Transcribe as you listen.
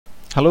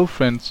Hello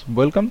friends,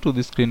 welcome to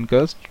the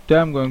screencast. Today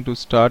I'm going to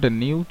start a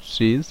new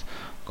series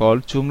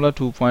called Joomla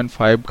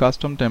 2.5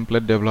 Custom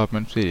Template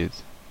Development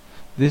Series.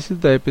 This is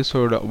the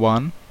episode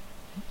 1.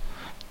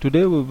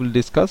 Today we will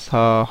discuss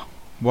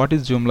what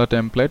is Joomla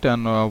Template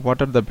and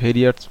what are the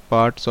various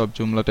parts of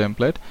Joomla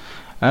Template.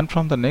 And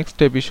from the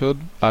next episode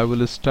I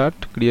will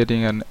start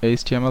creating an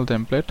HTML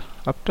template.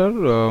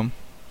 After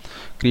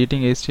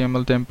creating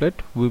HTML template,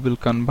 we will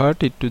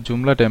convert it to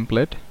Joomla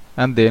template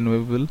and then we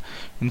will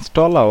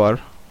install our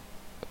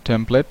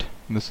template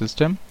in the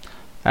system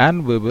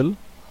and we will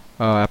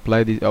apply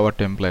our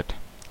template.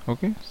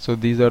 Okay, so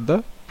these are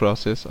the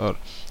process or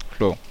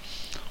flow.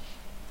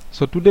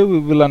 So today we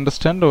will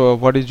understand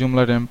what is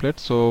Joomla template.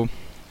 So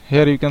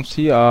here you can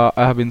see I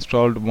have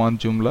installed one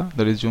Joomla,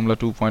 that is Joomla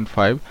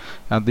 2.5,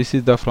 and this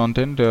is the front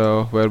end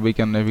where we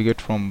can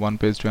navigate from one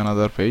page to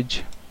another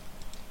page.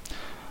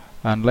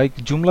 And like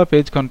Joomla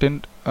page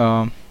content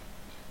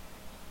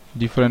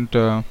different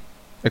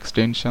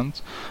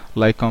extensions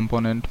like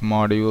component,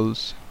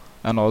 modules,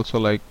 and also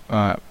like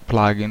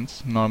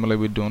plugins. Normally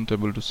we don't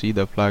able to see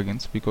the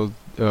plugins because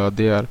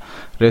they are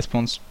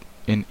response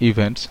in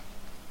events.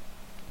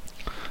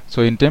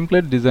 So in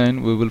template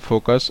design we will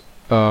focus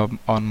on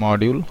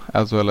module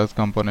as well as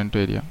component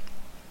area.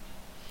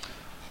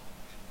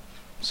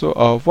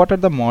 So what are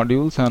the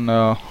modules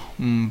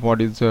and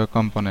what is a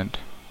component?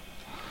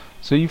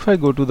 So if I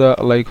go to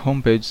the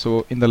home page,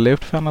 so in the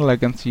left panel I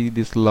can see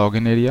this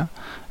login area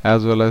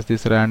as well as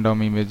this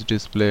random image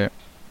display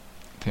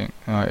thing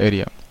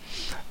area,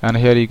 and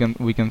here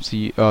we can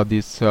see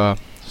this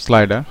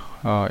slider.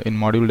 In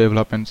module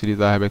development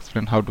series I have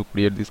explained how to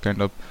create this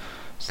kind of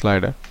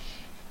slider.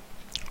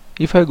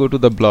 If I go to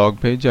the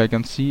blog page, I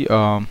can see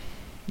the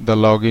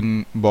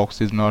login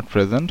box is not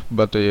present,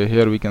 but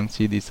here we can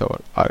see this our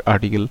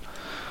article.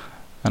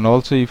 And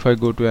also if I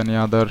go to any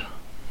other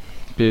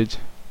page,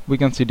 we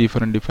can see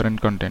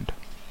different content.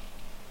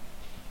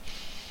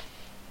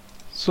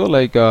 So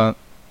like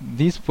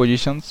these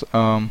positions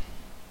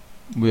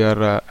we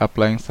are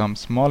applying some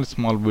small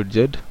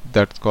widget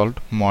that's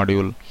called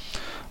module,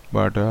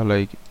 but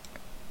like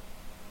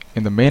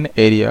in the main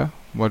area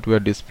what we are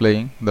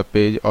displaying, the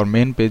page or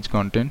main page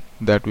content,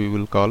 that we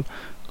will call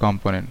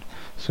component.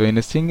 So in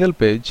a single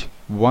page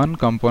one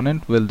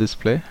component will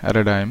display at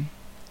a time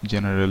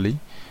generally,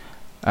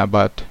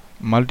 but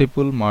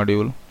multiple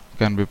module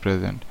can be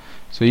present.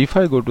 So if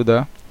I go to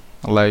the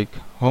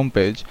home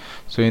page,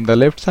 so in the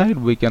left side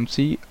we can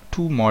see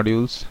two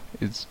modules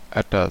is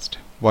attached.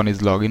 One is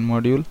login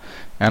module,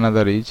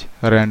 another is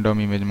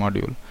random image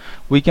module.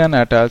 We can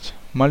attach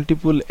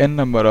multiple n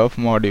number of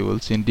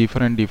modules in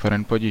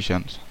different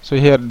positions. So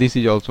here this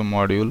is also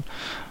module.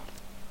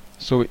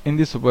 So in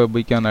this way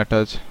we can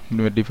attach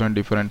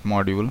different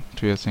module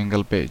to a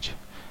single page.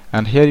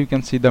 And here you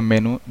can see the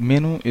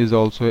menu is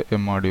also a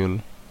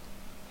module.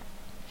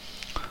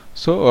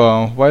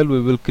 So while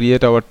we will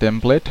create our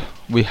template,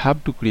 we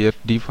have to create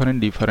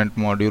different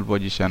module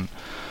position,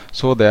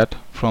 so that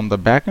from the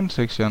backend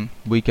section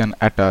we can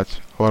attach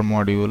our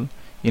module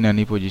in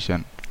any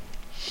position.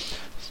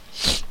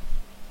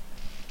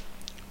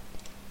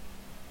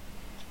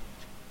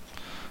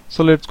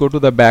 So let's go to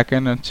the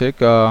backend and check.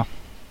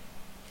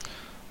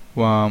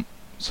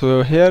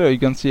 So here you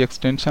can see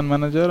extension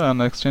manager,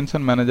 and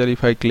extension manager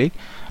if I click,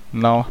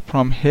 now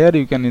from here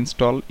you can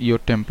install your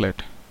template.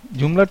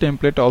 Joomla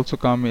template also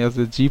come as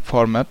a zip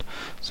format,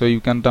 so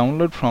you can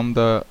download from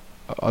the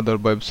other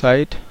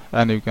website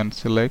and you can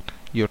select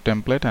your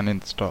template and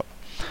install.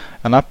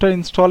 And after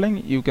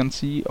installing you can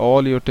see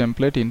all your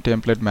template in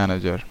template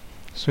manager.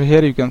 So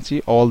here you can see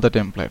all the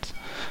templates.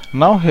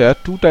 Now here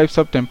two types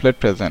of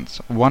template presents.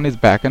 One is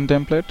backend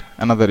template,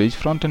 another is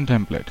frontend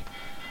template.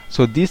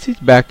 So this is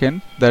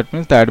backend, that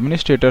means the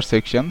administrator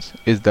sections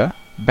is the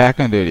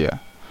backend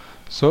area.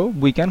 So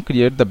we can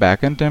create the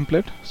backend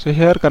template. So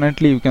here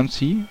currently you can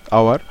see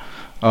our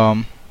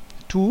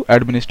two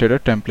administrator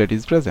template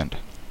is present.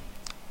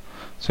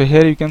 So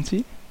here you can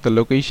see the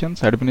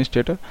locations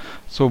administrator.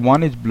 So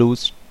one is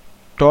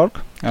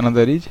BlueStork,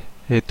 another is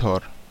Hathor.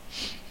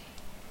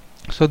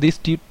 So these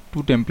two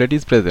template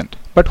is present,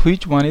 but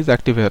which one is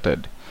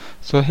activated?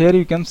 So here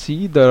you can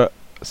see the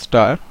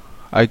star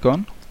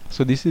icon.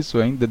 So this is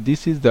showing that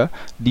this is the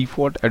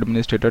default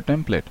administrator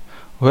template,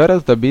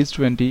 whereas the base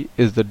 20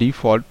 is the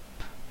default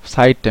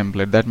site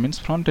template, that means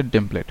frontend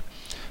template.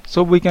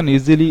 So we can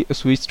easily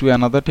switch to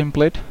another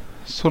template.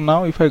 So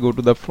now if I go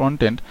to the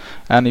front end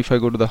and if I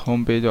go to the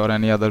home page or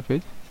any other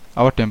page,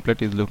 our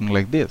template is looking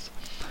like this.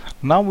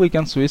 Now we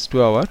can switch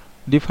to our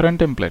different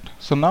template.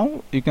 So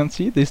now you can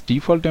see this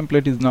default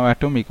template is now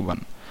atomic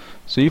one.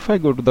 So if I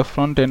go to the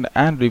front end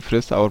and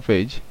refresh our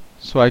page,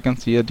 so I can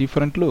see a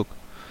different look.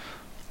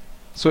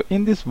 So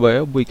in this way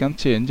we can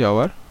change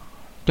our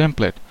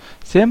template.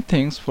 Same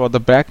things for the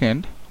back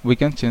end, we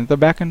can change the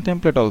backend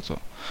template also.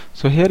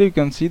 So here you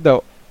can see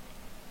the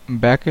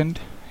backend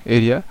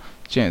area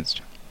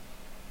changed.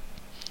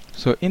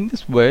 So in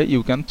this way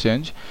you can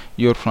change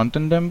your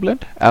front-end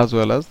template as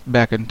well as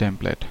back-end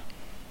template.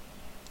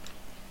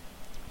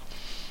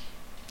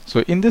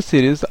 So in this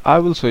series I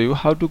will show you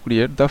how to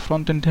create the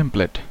front-end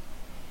template.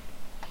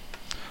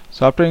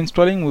 So after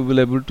installing, we will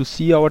able to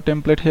see our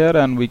template here,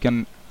 and we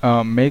can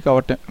make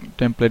our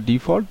template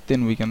default.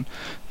 Then we can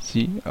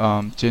see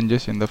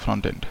changes in the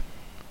front end.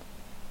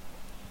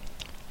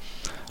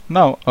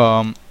 Now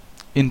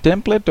in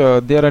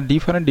template there are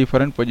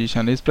different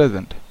position is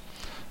present.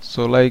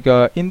 So like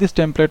in this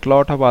template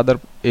lot of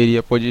other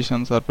area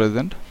positions are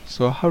present.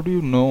 So how do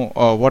you know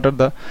what are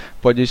the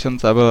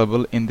positions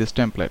available in this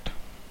template?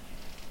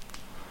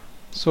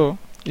 So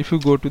if you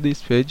go to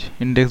this page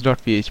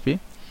index.php,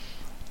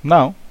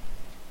 now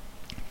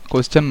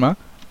question mark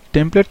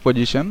template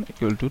position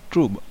equal to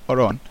true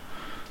or on.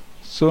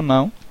 So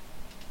now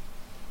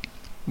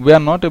we are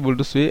not able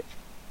to see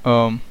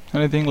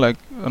anything, like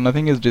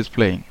nothing is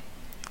displaying,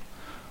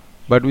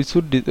 but we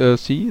should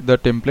see the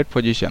template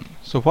position.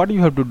 So what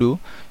you have to do,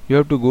 you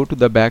have to go to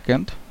the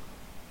backend,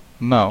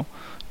 now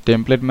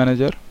template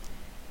manager,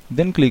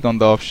 then click on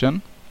the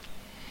option,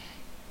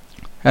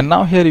 and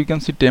now here you can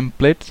see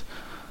templates.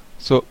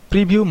 So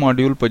preview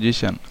module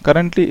position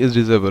currently is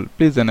disabled,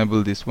 please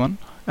enable this one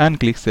and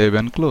click save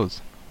and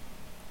close.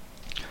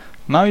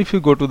 Now if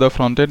you go to the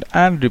front end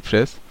and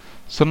refresh,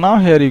 so now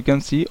here you can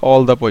see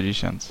all the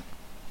positions.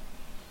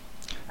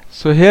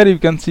 So here you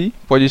can see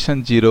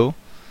position 0,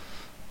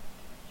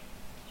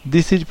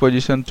 this is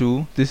position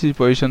 2, this is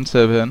position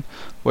 7,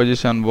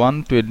 position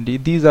 120.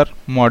 These are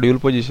module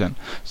position,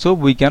 so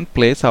we can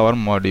place our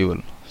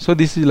module. So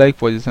this is like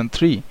position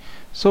 3,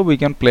 so we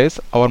can place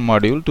our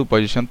module to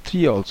position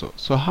 3 also.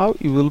 So how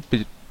you will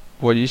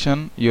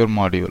position your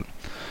module?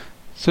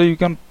 So you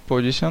can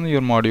position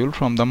your module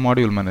from the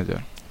module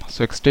manager.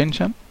 So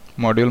extension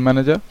module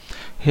manager,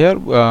 here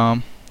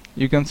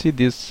you can see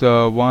this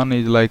one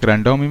is like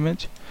random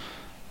image.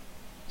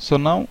 So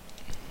now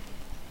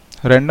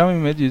random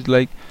image is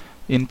like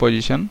in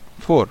position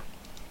 4.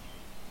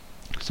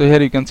 So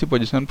here you can see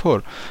position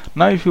 4.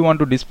 Now if you want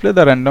to display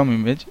the random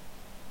image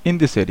in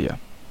this area,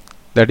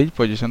 that is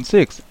position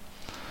 6.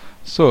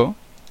 So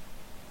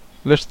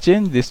let's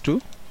change this to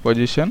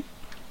position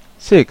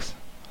 6.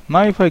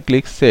 Now if I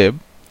click save,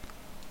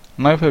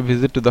 now if I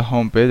visit to the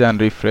home page and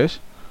refresh,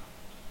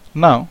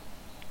 now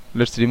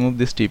let's remove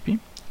this TP.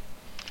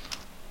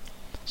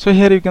 So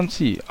here you can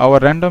see our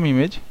random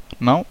image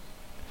now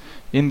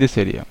in this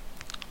area,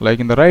 like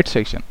in the right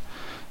section.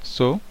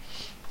 So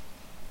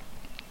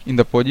in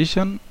the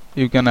position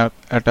you can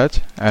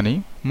attach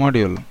any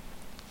module.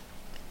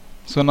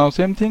 So now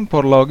same thing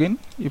for login.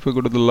 If you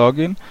go to the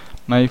login,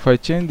 now if I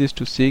change this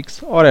to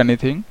 6 or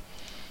anything,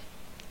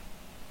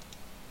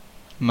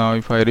 now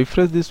if I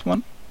refresh this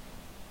one,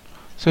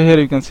 so here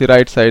you can see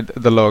right side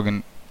the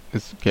login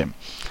is came.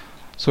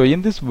 So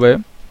in this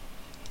way,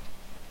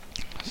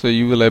 so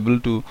you will able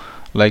to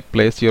like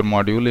place your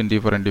module in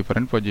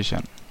different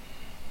position.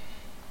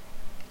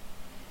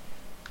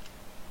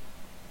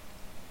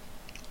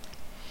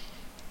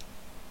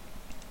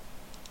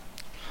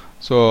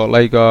 So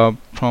like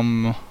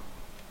from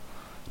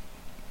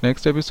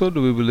next episode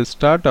we will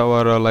start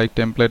our like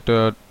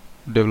template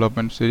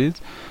development series.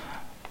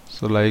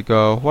 So like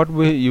what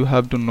way you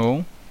have to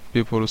know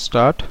before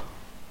start.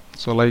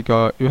 So like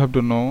you have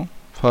to know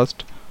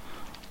first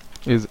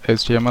is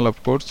HTML,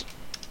 of course,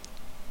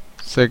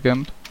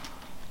 second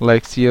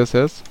like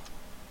CSS,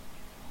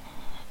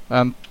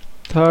 and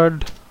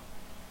third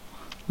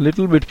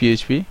little bit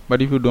PHP,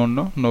 but if you don't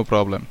know, no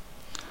problem.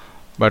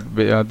 But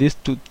these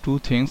two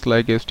things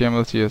like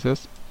HTML,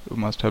 CSS you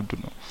must have to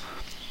know.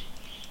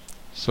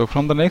 So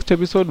from the next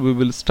episode we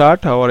will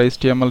start our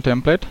HTML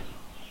template,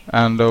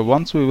 and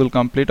once we will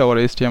complete our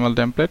HTML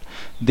template,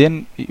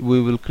 then we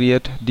will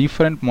create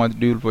different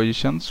module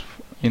positions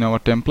in our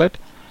template,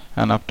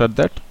 and after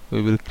that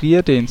we will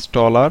create a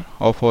installer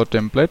of our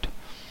template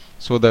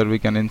so that we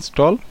can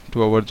install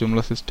to our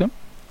Joomla system,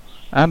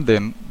 and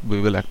then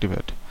we will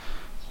activate.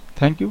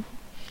 Thank you,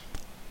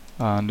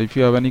 and if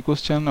you have any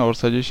question or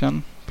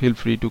suggestion, feel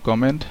free to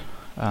comment,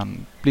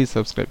 and please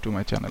subscribe to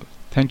my channel.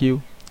 Thank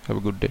you. Have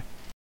a good day.